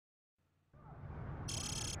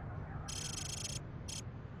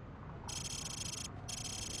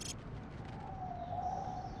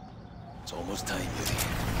It's almost time, Yuri.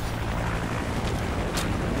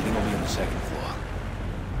 Meeting will be on the second floor.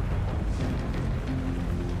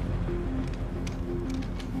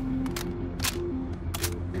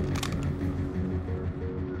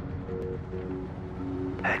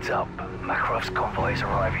 Heads up. Makarov's convoy is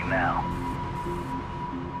arriving now.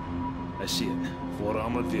 I see it. 4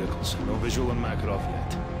 armored vehicles. No visual on Makarov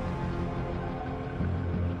yet.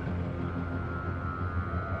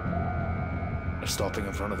 They're stopping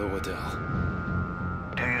in front of the hotel.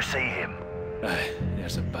 Do you see him? Aye,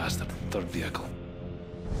 there's a bastard. Third vehicle.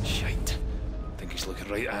 Shite. Think he's looking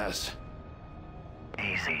right at us.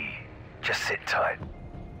 Easy. Just sit tight.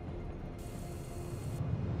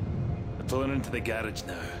 They're pulling into the garage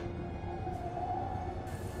now.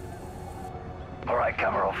 All right,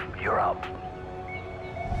 Kamarov, you're up.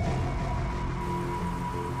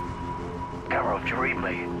 Kamarov, do you read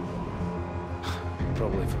me?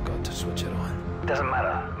 Probably forgot to switch it on. Doesn't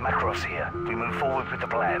matter. Makarov's here. We move forward with the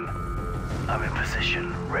plan. I'm in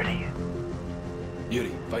position, ready.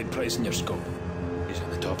 Yuri, find Price in your scope. He's at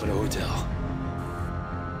the top of the hotel.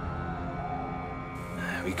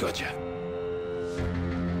 We got you.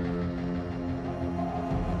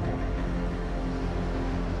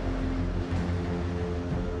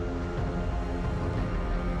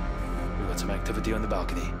 We got some activity on the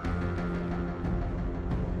balcony.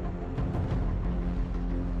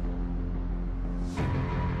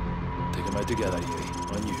 Take them out together, Yuri.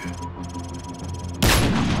 On you.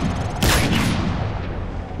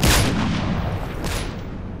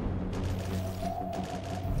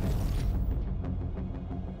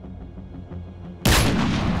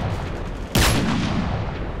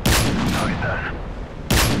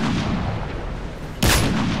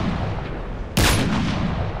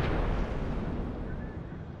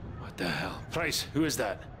 What the hell? Price, who is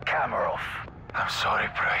that? Kamarov. I'm sorry,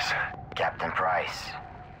 Price. Captain Price.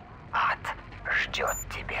 Ад ждет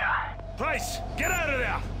тебя. Price, get out of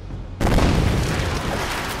there!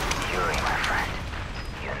 Yuri, my friend.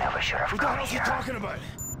 You never should have What the come hell's he here. talking about?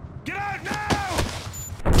 Get out now!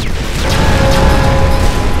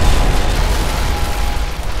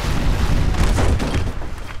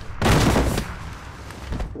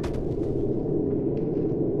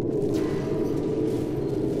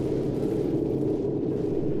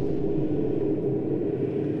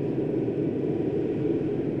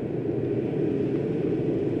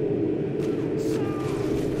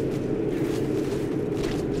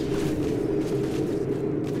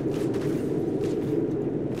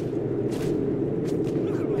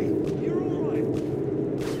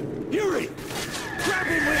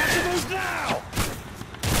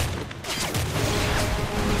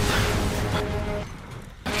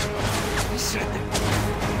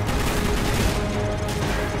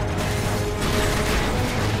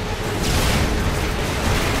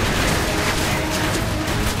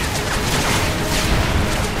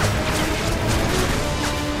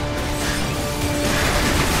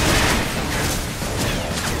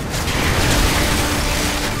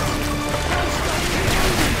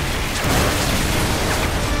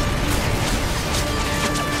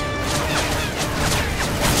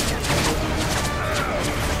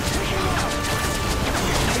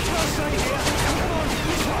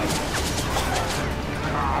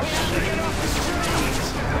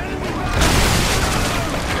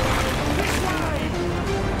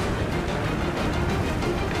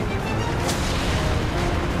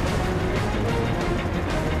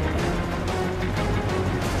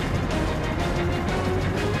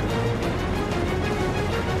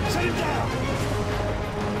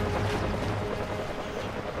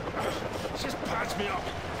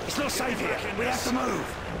 It's not safe here. We have to move.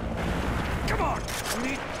 Come on. We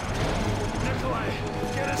need... Nikolai,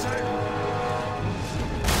 get us out.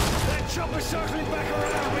 That chopper's circling back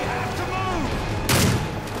around. We have to move.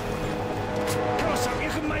 Come on, son. You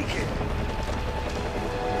can make it.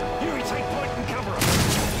 Yuri, take point and cover us.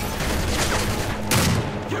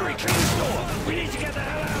 Yuri, clean the door. We need to get the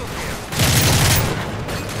hell out of here.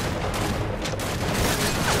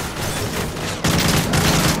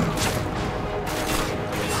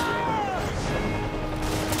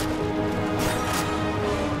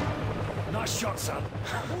 Nice shot, son.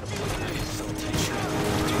 So tension.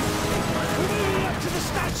 We're moving up to the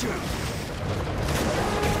statue.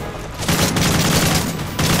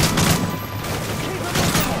 Keep them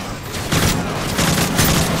on.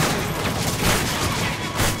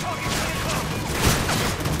 Target to the car.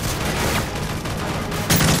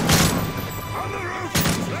 On the roof.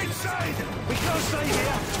 Right side. We can't stay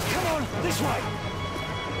here. Come on, this way.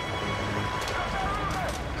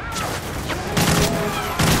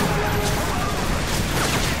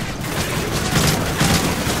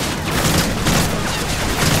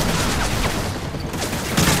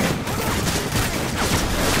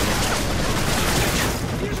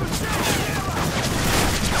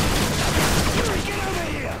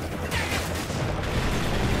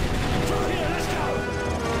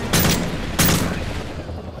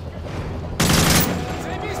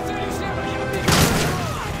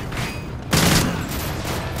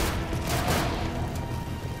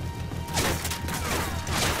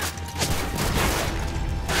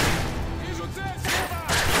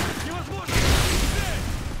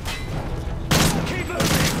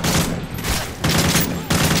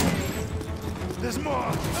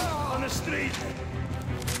 bleed!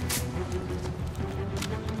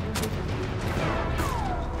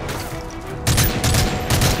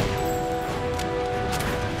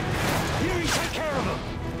 Yuri, take care of him!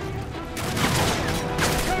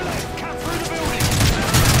 Go left, cut through the building!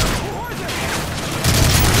 Who is it?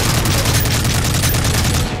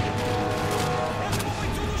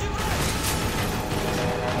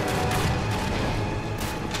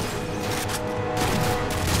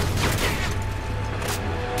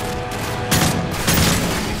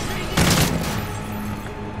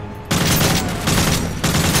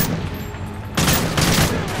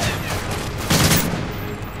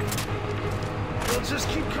 Just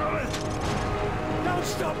keep coming! Don't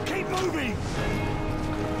stop, keep moving!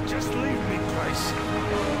 Just leave me, Price.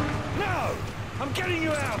 No! I'm getting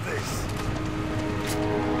you out of this!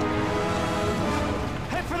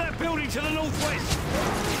 Head for that building to the northwest!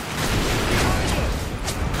 Behind us!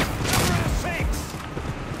 Cover our six!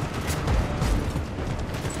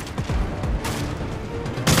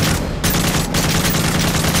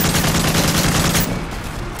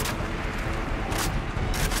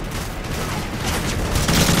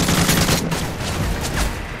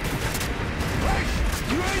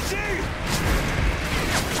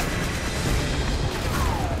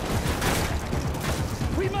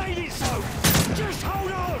 We made it so! Just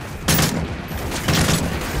hold on!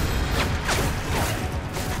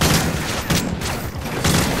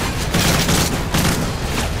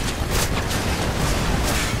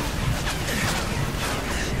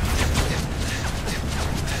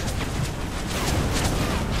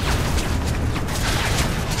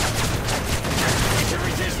 It's a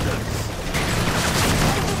resistance!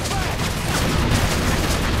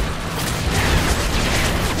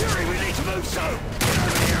 Move so! Get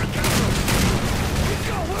over here and cover him! We've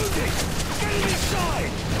got wounded! Get him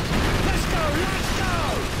inside! Let's go! Let's go!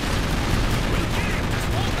 We'll get him! Just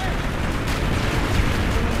hold there!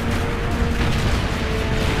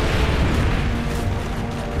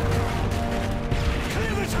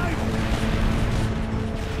 Clear the table!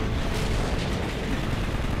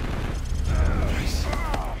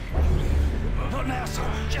 Not now,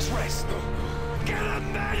 son. Just rest. Get a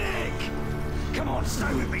medic! Come on,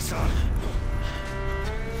 stay with me, son.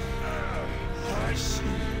 Nice.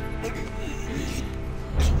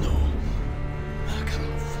 No.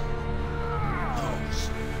 Makarov.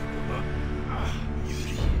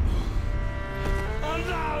 Yuri. Oh,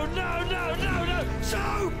 no! So!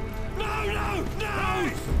 No!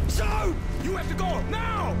 So! You have to go,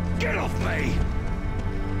 now! Get off me!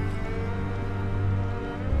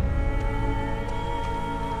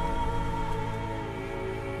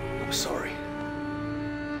 I'm sorry.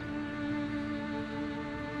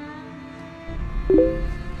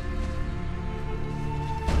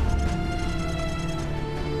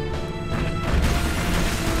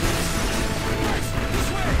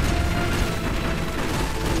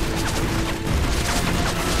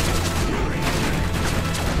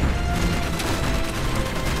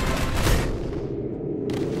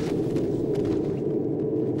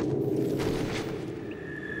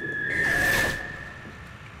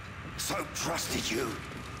 So trusted you.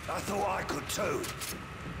 I thought I could too.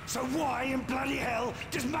 So why in bloody hell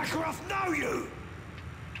does Makarov know you?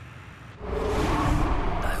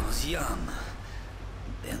 I was young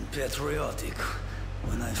and patriotic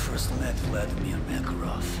when I first met Vladimir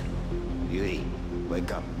Makarov. Yuri,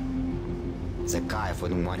 wake up. Zakayev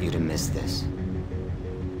wouldn't want you to miss this.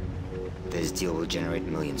 This deal will generate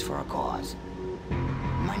millions for our cause.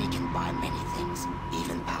 Money can buy many things,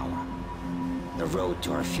 even power. The road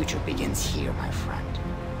to our future begins here, my friend.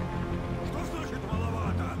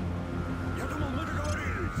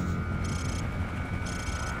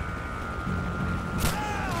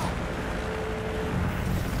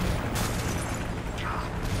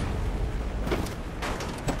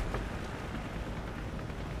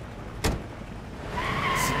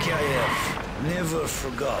 Zakayev never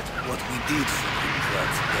forgot what we did for him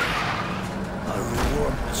that day. Our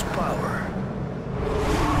reward was power.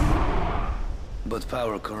 But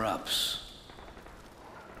power corrupts.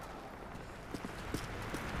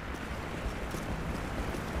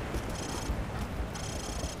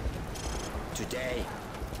 Today,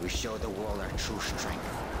 we show the world our true strength.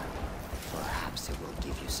 Perhaps it will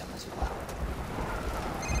give you some as well.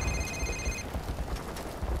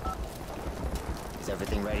 Is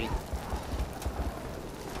everything ready?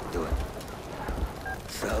 Do it.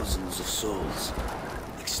 Thousands of souls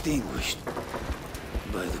extinguished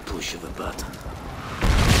by the push of a button.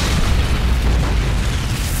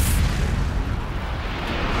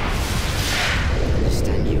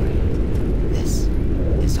 Understand, Yuri? This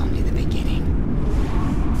is only the beginning.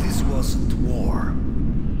 This wasn't war.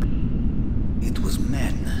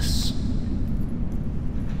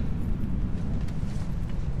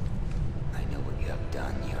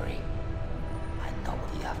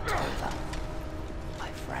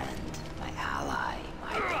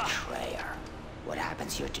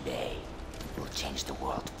 happens here today will change the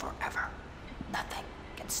world forever. Nothing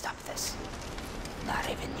can stop this. Not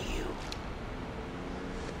even you.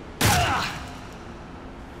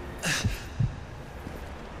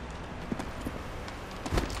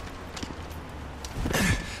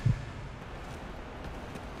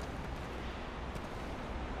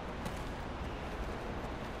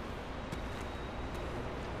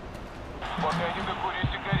 Пока я не курю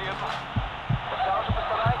сигарету. Сразу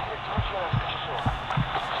постарайся, через несколько часов.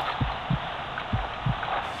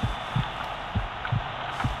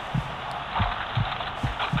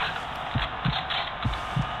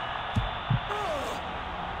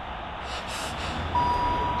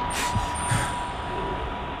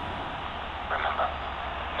 Remember,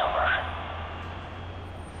 no rushing.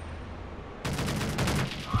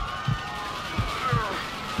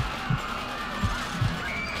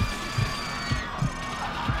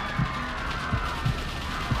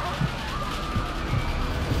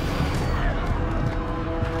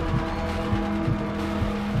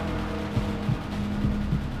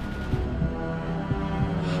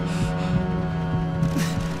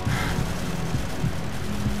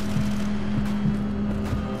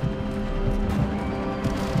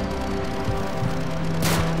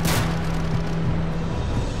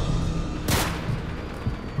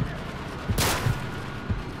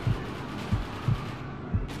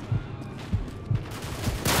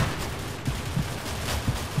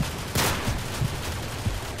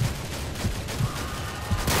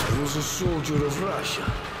 He was a soldier of Russia,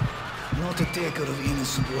 not a taker of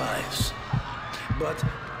innocent lives. But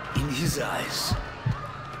in his eyes,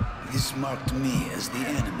 this marked me as the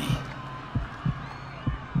enemy.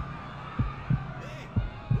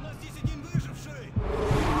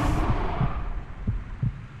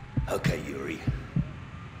 Okay, Yuri.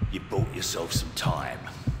 You bought yourself some time.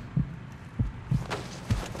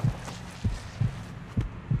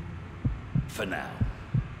 For now.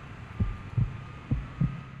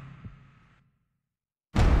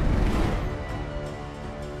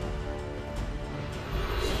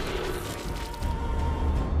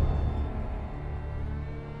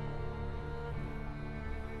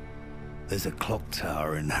 There's a clock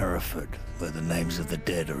tower in Hereford where the names of the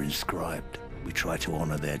dead are inscribed. We try to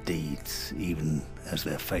honor their deeds, even as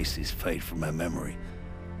their faces fade from our memory.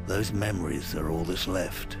 Those memories are all that's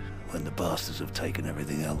left when the bastards have taken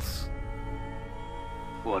everything else.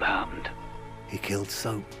 What happened? He killed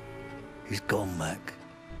Soap. He's gone, Mac.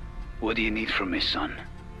 What do you need from me, son?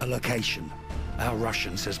 A location. Our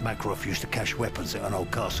Russian says Makarov used to cache weapons at an old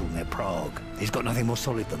castle near Prague. He's got nothing more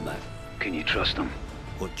solid than that. Can you trust him?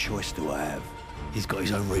 What choice do I have? He's got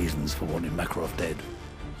his own reasons for wanting Makarov dead.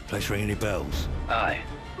 Place ring any bells? Aye.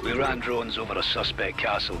 We ran drones over a suspect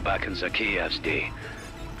castle back in Zakiyev's day,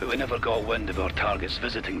 but we never got wind of our targets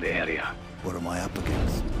visiting the area. What am I up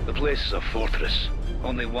against? The place is a fortress.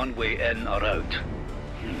 Only one way in or out.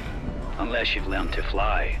 Unless you've learned to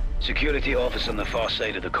fly. Security office on the far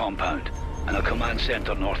side of the compound, and a command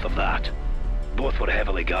center north of that. Both were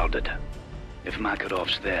heavily guarded. If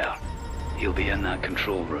Makarov's there, he'll be in that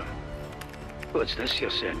control room. What's this you're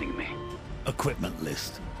sending me? Equipment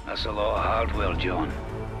list. That's a lot of hardware, John.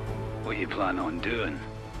 What you plan on doing?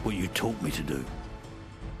 What you taught me to do.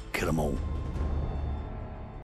 Kill them all.